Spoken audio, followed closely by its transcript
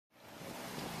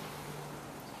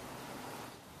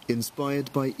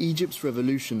Inspired by Egypt's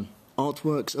revolution,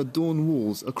 artworks adorn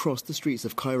walls across the streets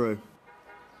of Cairo.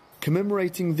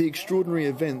 Commemorating the extraordinary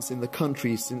events in the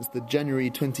country since the January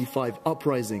 25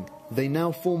 uprising, they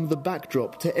now form the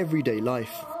backdrop to everyday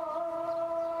life.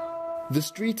 The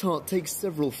street art takes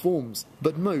several forms,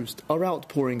 but most are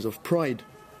outpourings of pride.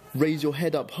 "Raise your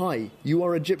head up high, you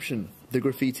are Egyptian," the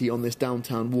graffiti on this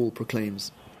downtown wall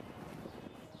proclaims.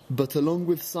 But along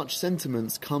with such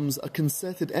sentiments comes a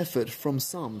concerted effort from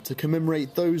some to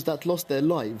commemorate those that lost their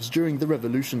lives during the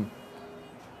revolution.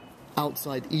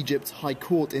 Outside Egypt's High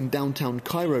Court in downtown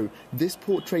Cairo, this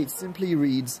portrait simply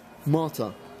reads,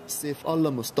 "Martyr, Sif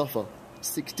Allah Mustafa,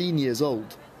 16 years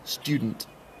old, student."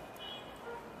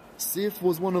 Sif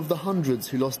was one of the hundreds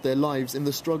who lost their lives in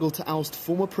the struggle to oust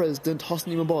former President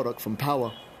Hosni Mubarak from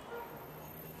power.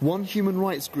 One human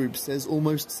rights group says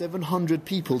almost 700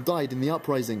 people died in the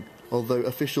uprising, although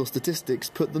official statistics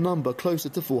put the number closer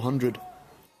to 400.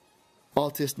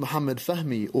 Artist Mohammed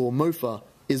Fahmy, or Mofa,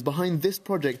 is behind this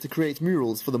project to create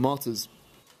murals for the martyrs.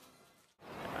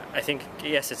 I think,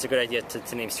 yes, it's a good idea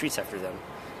to name streets after them,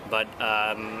 but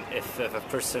if a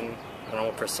person, a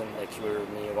normal person like you or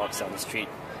me, walks down the street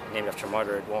named after a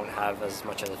martyr, it won't have as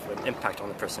much of an impact on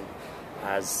the person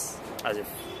as if,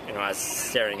 as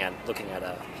staring at, looking at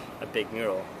a big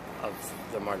mural of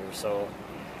the martyr. So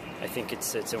I think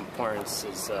its importance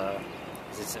is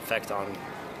its effect on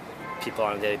people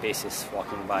on a daily basis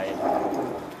walking by it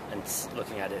and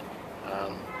looking at it.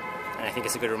 And I think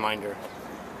it's a good reminder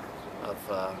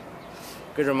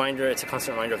it's a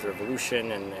constant reminder of the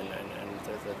revolution and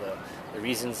the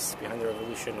reasons behind the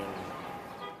revolution.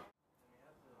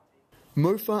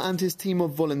 Mofa and his team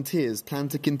of volunteers plan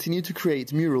to continue to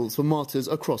create murals for martyrs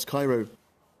across Cairo.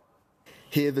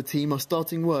 Here the team are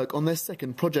starting work on their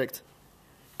second project.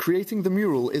 Creating the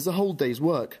mural is a whole day's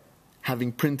work.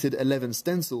 Having printed 11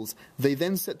 stencils, they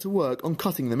then set to work on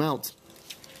cutting them out.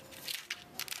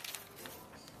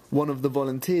 One of the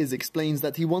volunteers explains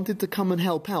that he wanted to come and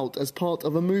help out as part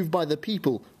of a move by the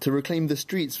people to reclaim the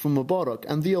streets from Mubarak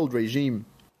and the old regime.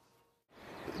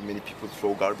 Many people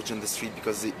throw garbage in the street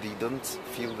because they don't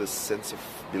feel this sense of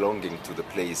belonging to the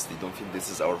place. They don't feel this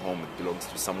is our home, it belongs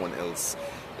to someone else.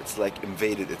 It's like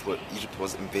invaded. Egypt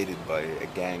was invaded by a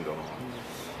gang.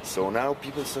 So now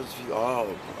people start to feel,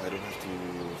 I don't have to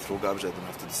throw garbage, I don't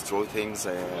have to destroy things,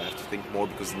 I have to think more,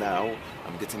 because now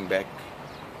I'm getting back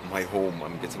my home,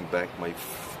 I'm getting back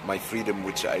my freedom,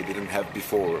 which I didn't have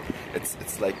before.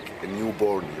 It's like a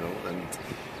newborn, and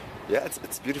yeah,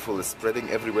 it's beautiful. It's spreading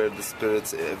everywhere, the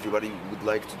spirits. Everybody would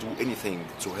like to do anything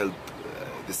to help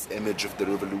this image of the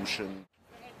revolution.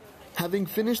 Having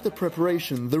finished the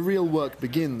preparation, the real work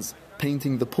begins,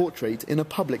 painting the portrait in a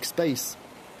public space.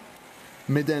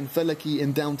 Medan Felaki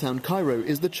in downtown Cairo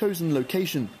is the chosen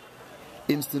location.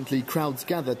 Instantly, crowds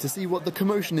gather to see what the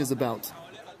commotion is about.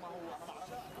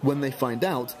 When they find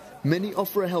out, many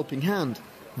offer a helping hand.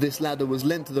 This ladder was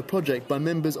lent to the project by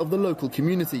members of the local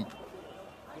community.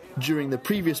 During the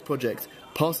previous project,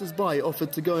 passers-by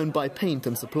offered to go and buy paint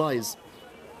and supplies.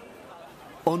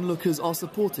 Onlookers are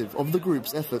supportive of the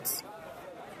group's efforts.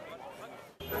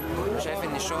 شايف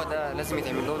ان الشهداء لازم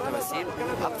يتعمل لهم تماثيل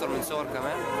اكتر من صور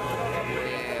كمان،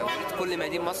 وكل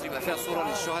مدينة مصر يبقى فيها صورة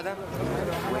للشهداء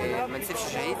وما نسيبش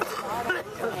شهيد.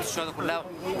 الشهداء كلها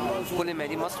في كل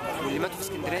مدينة مصر، واللي ماتوا في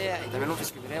اسكندرية يتعمل لهم في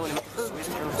اسكندرية، واللي ماتوا في السويس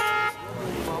يتعمل لهم في السويس.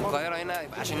 القاهرة هنا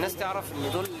يبقى عشان الناس تعرف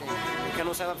ان دول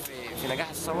كانوا سبب في نجاح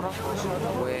الثورة،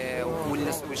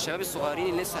 والشباب الصغيرين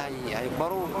اللي لسه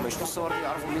هيكبروا لما يشوفوا الصور دي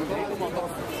يعرفوا مين دول.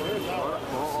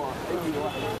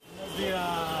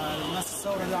 الناس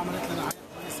الثورة دي عملت لنا حاجة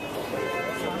كويسة،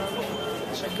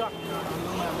 شجعهم انهم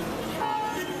يعملوا.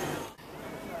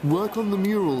 Work on the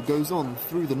mural goes on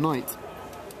through the night.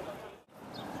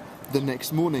 The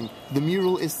next morning, the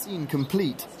mural is seen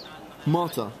complete.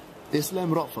 Martyr,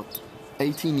 Islam Rafat,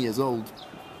 18 years old.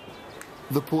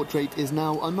 The portrait is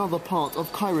now another part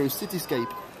of Cairo's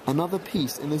cityscape, another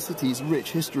piece in the city's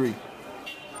rich history.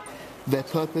 Their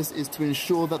purpose is to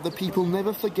ensure that the people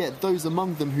never forget those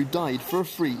among them who died for a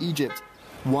free Egypt,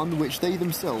 one which they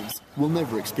themselves will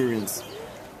never experience.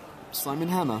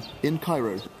 Hanna in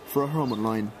Cairo for Ahram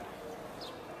Online.